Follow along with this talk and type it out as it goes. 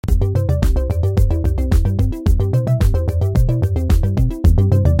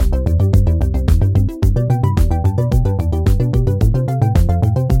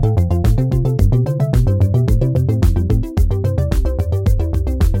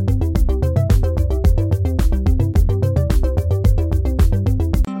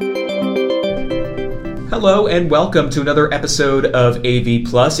Hello and welcome to another episode of AV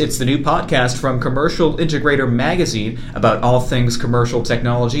Plus. It's the new podcast from Commercial Integrator Magazine about all things commercial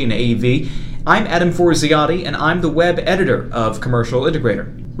technology and AV. I'm Adam Forziati and I'm the web editor of Commercial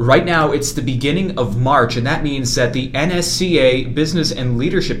Integrator. Right now it's the beginning of March, and that means that the NSCA Business and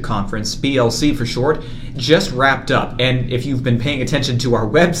Leadership Conference, BLC for short, just wrapped up. And if you've been paying attention to our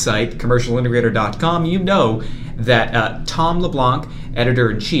website, commercialintegrator.com, you know that Tom LeBlanc,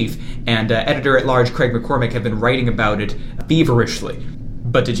 editor-in-chief, and editor-at-large Craig McCormick have been writing about it feverishly.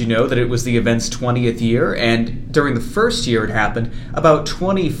 But did you know that it was the event's 20th year? And during the first year it happened, about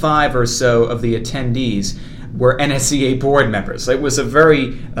 25 or so of the attendees were NSCA board members. It was a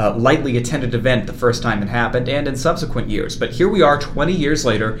very lightly attended event the first time it happened and in subsequent years. But here we are 20 years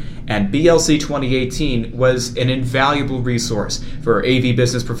later, and BLC 2018 was an invaluable resource for AV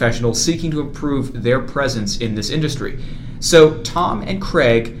business professionals seeking to improve their presence in this industry. So Tom and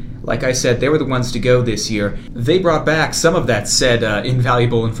Craig, like I said, they were the ones to go this year. They brought back some of that said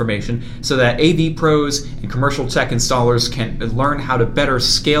invaluable information so that AV pros and commercial tech installers can learn how to better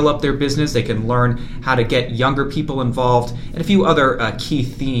scale up their business. They can learn how to get younger people involved, and a few other key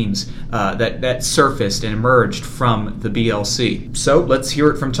themes that surfaced and emerged from the BLC. So let's hear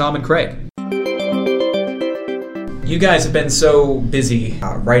it from Tom and Craig. You guys have been so busy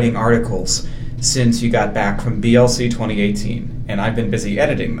writing articles since you got back from BLC 2018, and I've been busy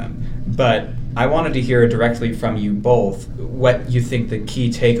editing them. But I wanted to hear directly from you both what you think the key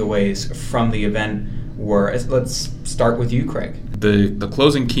takeaways from the event were. Let's start with you, Craig. The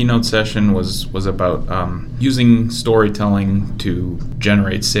closing keynote session was about using storytelling to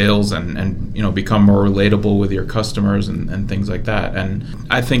generate sales and become more relatable with your customers and things like that. And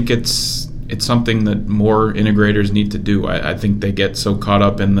I think it's something that more integrators need to do. I think they get so caught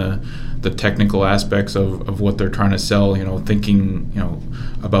up in the technical aspects of what they're trying to sell, thinking,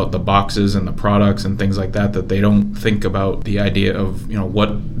 about the boxes and the products and things like that they don't think about the idea of, what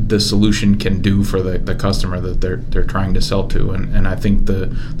the solution can do for the customer that they're trying to sell to. And I think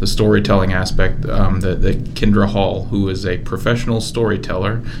the storytelling aspect, that Kendra Hall, who is a professional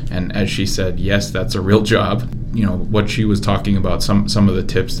storyteller, and as she said, yes, that's a real job, what she was talking about, some of the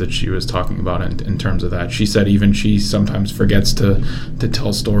tips that she was talking about in terms of that. She said even she sometimes forgets to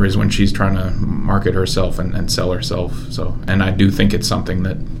tell stories when she's trying to market herself and sell herself. So, and I do think it's something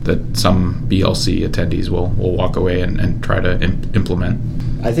that some BLC attendees will walk away and try to implement.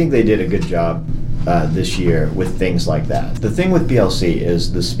 I think they did a good job this year with things like that. The thing with BLC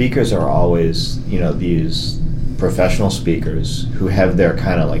is the speakers are always, these professional speakers who have their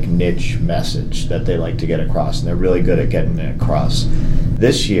kind of like niche message that they like to get across, and they're really good at getting it across.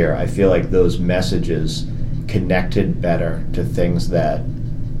 This year, I feel like those messages connected better to things that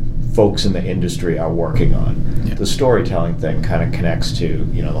folks in the industry are working on. Yep. The storytelling thing kind of connects to,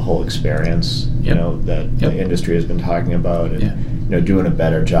 the whole experience, that the industry has been talking about, and doing a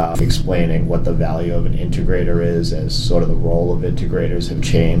better job explaining what the value of an integrator is as sort of the role of integrators have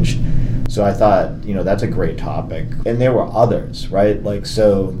changed. So I thought, that's a great topic. And there were others, right? Like,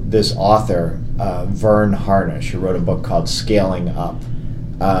 so this author, Vern Harnish, who wrote a book called Scaling Up,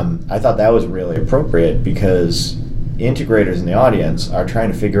 I thought that was really appropriate because integrators in the audience are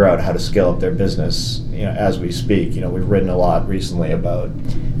trying to figure out how to scale up their business, as we speak. We've written a lot recently about,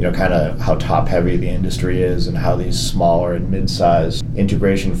 kind of how top-heavy the industry is and how these smaller and mid-sized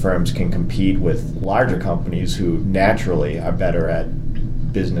integration firms can compete with larger companies who naturally are better at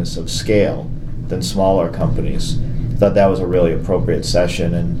business of scale than smaller companies. I thought that was a really appropriate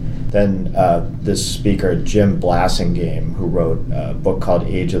session. And then this speaker, Jim Blasingame, who wrote a book called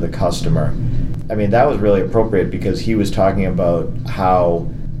Age of the Customer, that was really appropriate because he was talking about how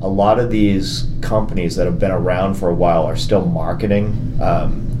a lot of these companies that have been around for a while are still marketing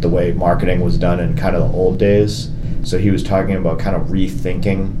the way marketing was done in kind of the old days. So he was talking about kind of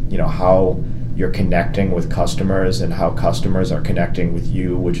rethinking, how you're connecting with customers and how customers are connecting with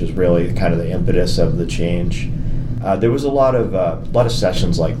you, which is really kind of the impetus of the change. There was a lot of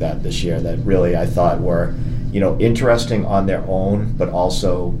sessions like that this year that really I thought were, interesting on their own, but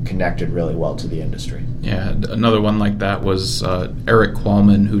also connected really well to the industry. Yeah, another one like that was Eric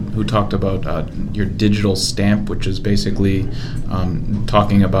Qualman, who talked about your digital stamp, which is basically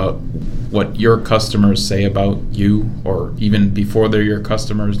talking about what your customers say about you, or even before they're your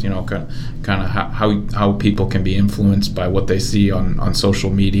customers, kind of how people can be influenced by what they see on social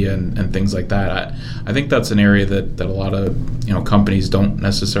media and things like that. I think that's an area that a lot of companies don't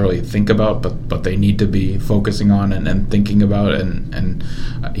necessarily think about, but they need to be focusing on and thinking about it. And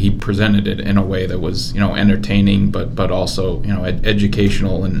he presented it in a way that was entertaining, but also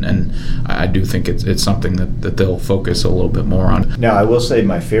educational, and I do think it's something that they'll focus a little bit more on. Now, I will say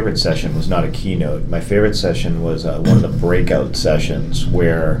my favorite session was not a keynote. My favorite session was one of the breakout sessions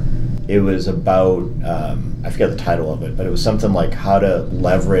where it was about, I forget the title of it, but it was something like how to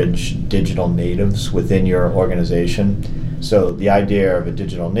leverage digital natives within your organization. So the idea of a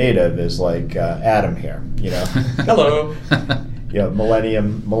digital native is like Adam here, Hello.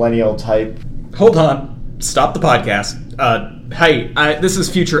 Millennial type. Hold on. Stop the podcast. Hey, this is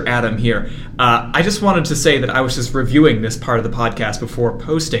future Adam here. I just wanted to say that I was just reviewing this part of the podcast before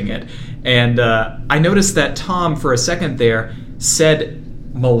posting it, and I noticed that Tom, for a second there, said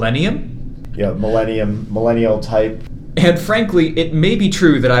millennium? Yeah, millennial type. And frankly, it may be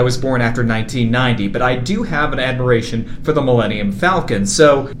true that I was born after 1990, but I do have an admiration for the Millennium Falcon,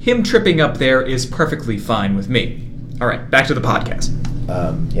 so him tripping up there is perfectly fine with me. All right, back to the podcast.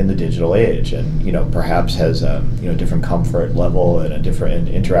 In the digital age, and perhaps has a different comfort level and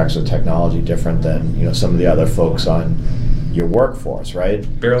interacts with technology different than some of the other folks on your workforce, right?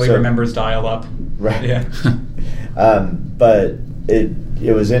 Barely remembers dial-up. Right. Yeah. But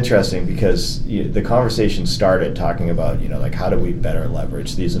it was interesting because the conversation started talking about like how do we better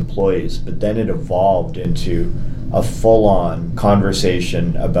leverage these employees, but then it evolved into a full-on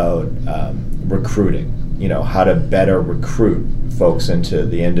conversation about recruiting. How to better recruit folks into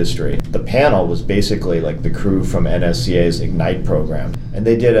the industry. The panel was basically like the crew from NSCA's Ignite program, and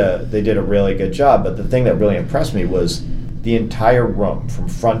they did a really good job. But the thing that really impressed me was the entire room, from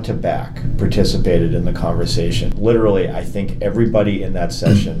front to back, participated in the conversation. Literally, I think everybody in that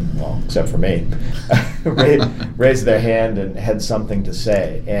session, well, except for me, raised their hand and had something to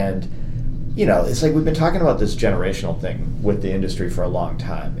say. And it's like we've been talking about this generational thing with the industry for a long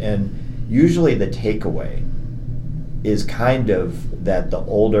time, and usually the takeaway is kind of that the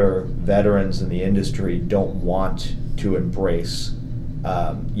older veterans in the industry don't want to embrace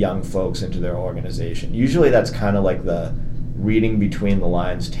young folks into their organization. Usually that's kind of like the reading between the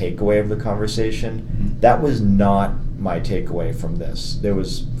lines takeaway of the conversation. That was not my takeaway from this. There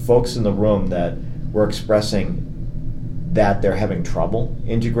was folks in the room that were expressing that they're having trouble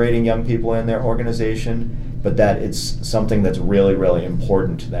integrating young people in their organization, but that it's something that's really, really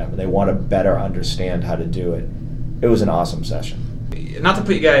important to them, and they want to better understand how to do it. It was an awesome session. Not to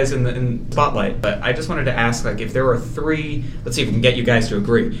put you guys in the spotlight, but I just wanted to ask, if there are three, let's see if we can get you guys to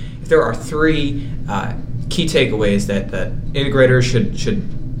agree, if there are three key takeaways that integrators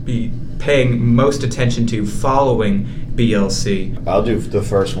should be paying most attention to following BLC. I'll do the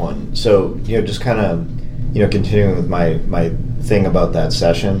first one. So, just kind of, continuing with my thing about that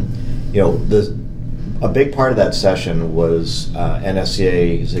session, a big part of that session was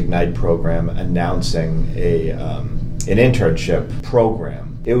NSCA's Ignite program announcing an internship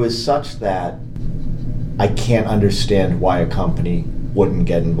program. It was such that I can't understand why a company wouldn't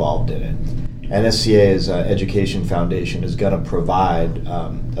get involved in it. NSCA's Education Foundation is going to provide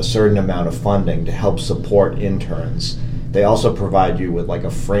a certain amount of funding to help support interns. They also provide you with like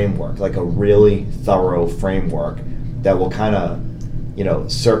a framework, like a really thorough framework that will kind of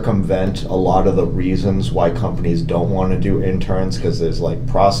circumvent a lot of the reasons why companies don't want to do interns, because there's like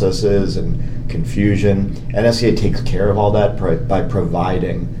processes and confusion. NSCA takes care of all that by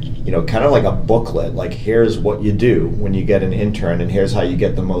providing, kind of like a booklet, like here's what you do when you get an intern, and here's how you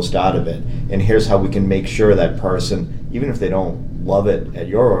get the most out of it, and here's how we can make sure that person, even if they don't love it at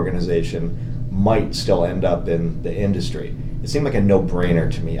your organization, might still end up in the industry. It seemed like a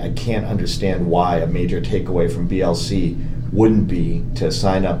no-brainer to me. I can't understand why a major takeaway from BLC wouldn't be to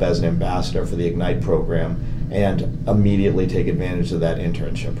sign up as an ambassador for the Ignite program and immediately take advantage of that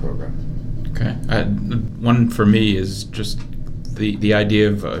internship program. Okay. One for me is just the idea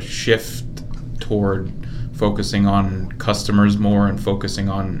of a shift toward focusing on customers more and focusing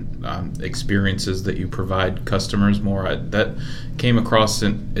on experiences that you provide customers more. That came across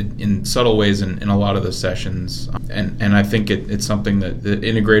in subtle ways in a lot of the sessions, and I think it's something that the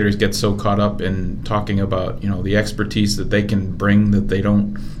integrators get so caught up in talking about, the expertise that they can bring, that they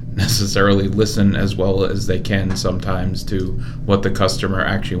don't necessarily listen as well as they can sometimes to what the customer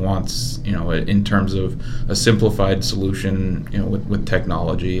actually wants, in terms of a simplified solution, with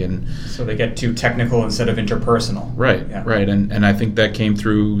technology. And so they get too technical instead of interpersonal. Right, yeah. Right. And I think that came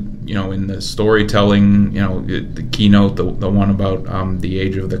through, in the storytelling, the keynote, the one about the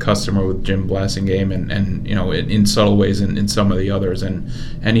age of the customer with Jim Blasingame, and in subtle ways in some of the others, and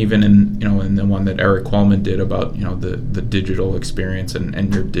even in the one that Eric Quellman did about, the digital experience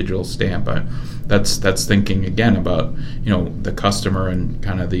and your digital stamp. That's thinking again about the customer and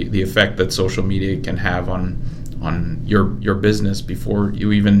kind of the effect that social media can have on your business before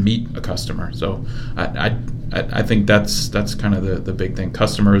you even meet a customer. So I think that's kind of the big thing,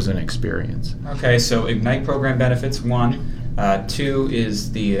 customers and experience. Okay, so Ignite program benefits, one. Two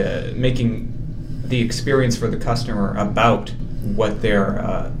is the making the experience for the customer about what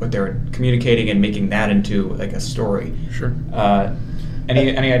they're communicating and making that into like a story. Sure.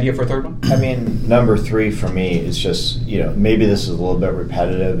 Any idea for a third one? I mean, number 3 for me is just, maybe this is a little bit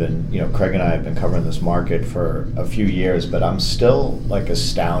repetitive, and, Craig and I have been covering this market for a few years, but I'm still, like,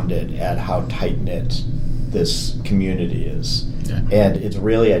 astounded at how tight-knit this community is. Yeah. And it's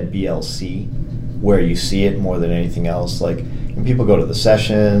really at BLC where you see it more than anything else. Like, when people go to the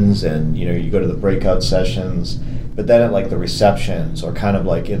sessions and, you go to the breakout sessions, but then at, like, the receptions or kind of,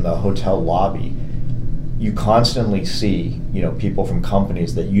 like, in the hotel lobby, you constantly see, people from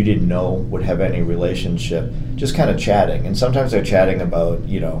companies that you didn't know would have any relationship just kind of chatting. And sometimes they're chatting about,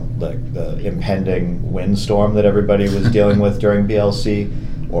 like the impending windstorm that everybody was dealing with during BLC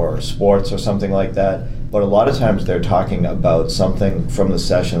or sports or something like that. But a lot of times they're talking about something from the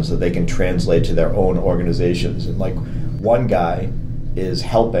sessions that they can translate to their own organizations. And like one guy is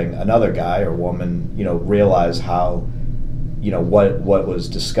helping another guy or woman, realize how what was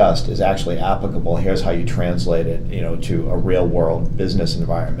discussed is actually applicable. Here's how you translate it, to a real world business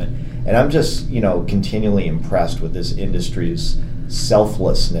environment. And I'm just, continually impressed with this industry's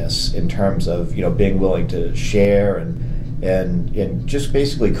selflessness in terms of, being willing to share and just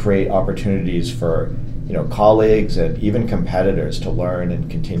basically create opportunities for, colleagues and even competitors to learn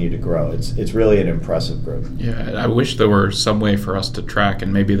and continue to grow. It's really an impressive group. Yeah, I wish there were some way for us to track,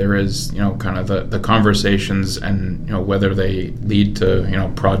 and maybe there is, kind of the conversations and, whether they lead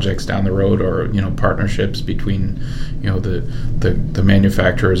to, projects down the road or, partnerships between, the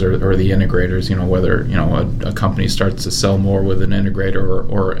manufacturers or the integrators, whether, a company starts to sell more with an integrator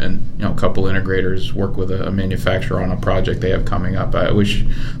or a couple integrators work with a manufacturer on a project they have coming up. I wish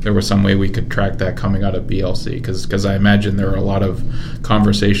there was some way we could track that coming out of BLC, because I imagine there are a lot of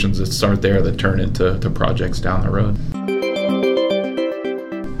conversations that start there that turn into projects down the road.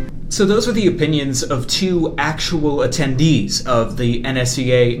 So those are the opinions of 2 actual attendees of the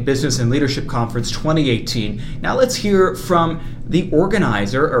NSCA Business and Leadership Conference 2018. Now let's hear from the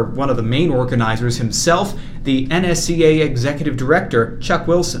organizer, or one of the main organizers himself, the NSCA Executive Director, Chuck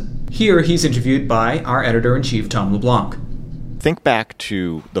Wilson. Here he's interviewed by our Editor-in-Chief, Tom LeBlanc. Think back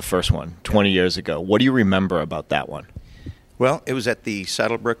to the first one, 20 years ago. What do you remember about that one? Well, it was at the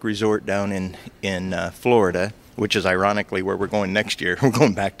Saddlebrook Resort down in Florida, which is ironically where we're going next year. We're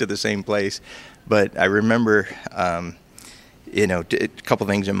going back to the same place. But I remember, a couple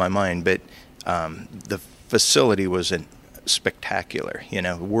things in my mind. But the facility was spectacular.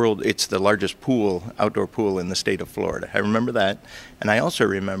 It's the largest outdoor pool in the state of Florida. I remember that. And I also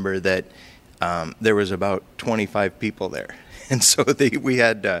remember that there was about 25 people there. And so we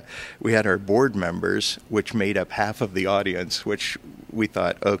had our board members, which made up half of the audience, which we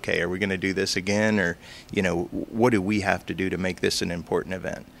thought, okay, are we going to do this again? Or, what do we have to do to make this an important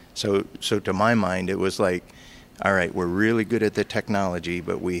event? So to my mind, it was like, all right, we're really good at the technology,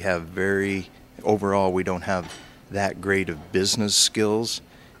 but overall, we don't have that great of business skills.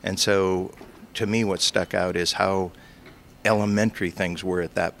 And so to me, what stuck out is how elementary things were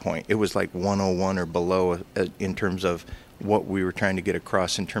at that point. It was like 101 or below in terms of what we were trying to get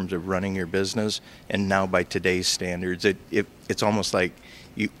across in terms of running your business. And now by today's standards, it's almost like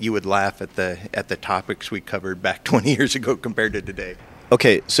you would laugh at the topics we covered back 20 years ago compared to today.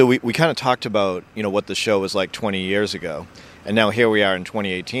 Okay, so we kind of talked about, what the show was like 20 years ago. And now here we are in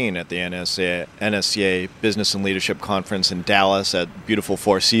 2018 at the NSCA Business and Leadership Conference in Dallas at beautiful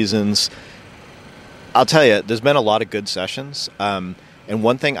Four Seasons. I'll tell you, there's been a lot of good sessions. And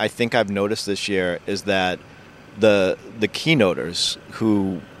one thing I think I've noticed this year is that the keynoters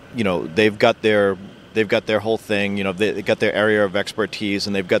who, they've got their whole thing, they got their area of expertise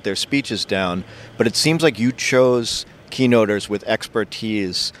and they've got their speeches down, but it seems like you chose keynoters with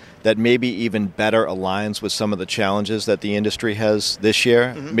expertise that maybe even better aligns with some of the challenges that the industry has this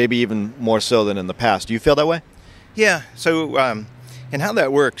year, maybe even more so than in the past. Do you feel that way? Yeah, so and how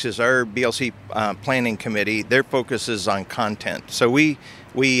that works is our BLC planning committee, their focus is on content. So we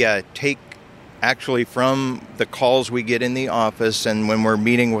take actually from the calls we get in the office and when we're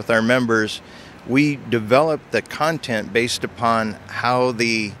meeting with our members, we develop the content based upon how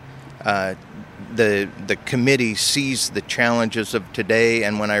the committee sees the challenges of today,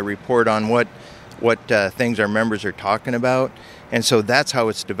 and when I report on what things our members are talking about. And so that's how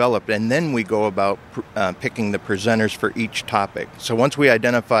it's developed. And then we go about picking the presenters for each topic. So once we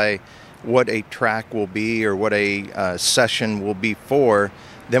identify what a track will be or what a session will be for,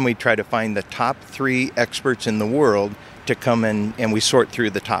 then we try to find the top 3 experts in the world to come in, and we sort through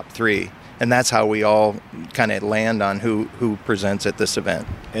the top 3. and that's how we all kind of land on who presents at this event.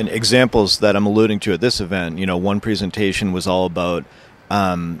 And examples that I'm alluding to at this event, one presentation was all about,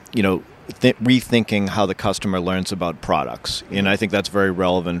 rethinking how the customer learns about products. And I think that's very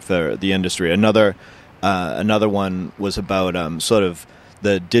relevant for the industry. Another one was about sort of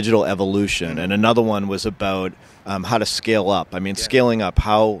the digital evolution, and another one was about how to scale up. I mean, scaling up,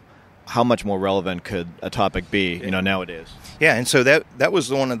 how much more relevant could a topic be, nowadays? Yeah, and so that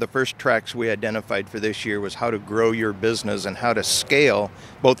was one of the first tracks we identified for this year, was how to grow your business and how to scale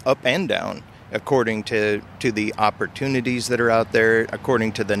both up and down according to the opportunities that are out there,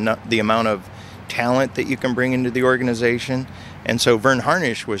 according to the amount of talent that you can bring into the organization. And so Vern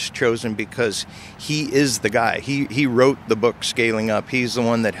Harnish was chosen because he is the guy. He wrote the book Scaling Up. He's the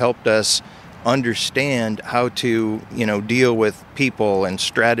one that helped us understand how to deal with people and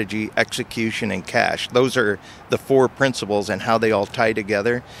strategy, execution, and cash. Those are the 4 principles and how they all tie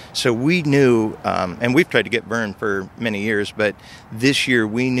together. So we knew, and we've tried to get Vern for many years, but this year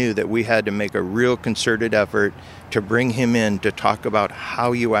we knew that we had to make a real concerted effort to bring him in to talk about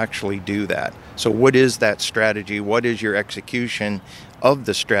how you actually do that. So what is that strategy? What is your execution of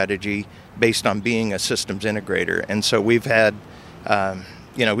the strategy based on being a systems integrator? And so we've had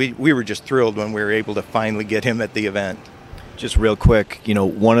we were just thrilled when we were able to finally get him at the event. Just real quick,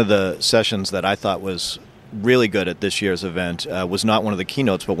 one of the sessions that I thought was really good at this year's event was not one of the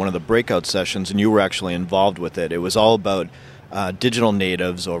keynotes, but one of the breakout sessions, and you were actually involved with it. It was all about digital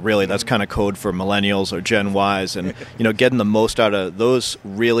natives, or really that's kind of code for millennials or Gen Ys, and getting the most out of those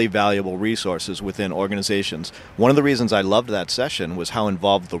really valuable resources within organizations. One of the reasons I loved that session was how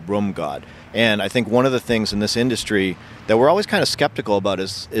involved the room got. And I think one of the things in this industry that we're always kind of skeptical about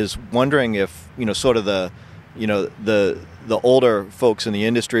is wondering if sort of the older folks in the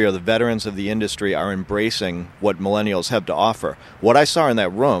industry or the veterans of the industry are embracing what millennials have to offer. What I saw in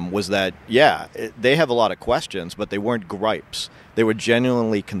that room was that, they have a lot of questions, but they weren't gripes. They were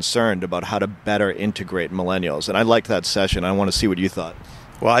genuinely concerned about how to better integrate millennials. And I liked that session. I want to see what you thought.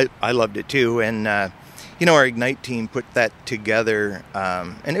 Well, I loved it too. And, our Ignite team put that together,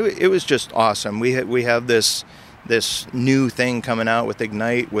 and it was just awesome. We have this new thing coming out with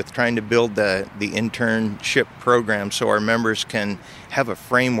Ignite, with trying to build the internship program so our members can have a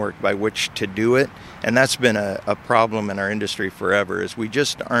framework by which to do it. And that's been a problem in our industry forever, is we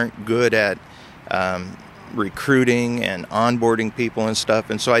just aren't good at recruiting and onboarding people and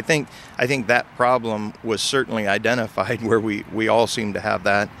stuff. And so I think that problem was certainly identified where we all seem to have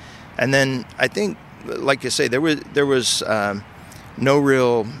that. And then I think, like you say, there was no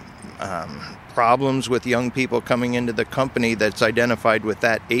real problems with young people coming into the company that's identified with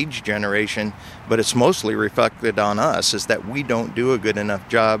that age generation, but it's mostly reflected on us, is that we don't do a good enough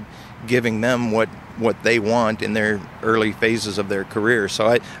job giving them what they want in their early phases of their career.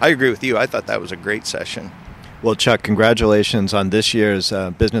 So I agree with you. I thought that was a great session. Well, Chuck, congratulations on this year's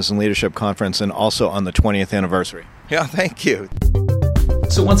Business and Leadership Conference, and also on the 20th anniversary. Yeah, thank you.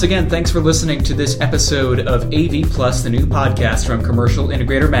 So once again, thanks for listening to this episode of AV Plus, the new podcast from Commercial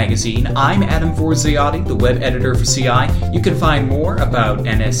Integrator Magazine. I'm Adam Forziati, the web editor for CI. You can find more about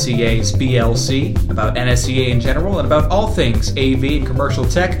NSCA's BLC, about NSCA in general, and about all things AV and commercial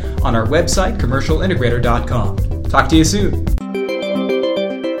tech on our website, commercialintegrator.com. Talk to you soon.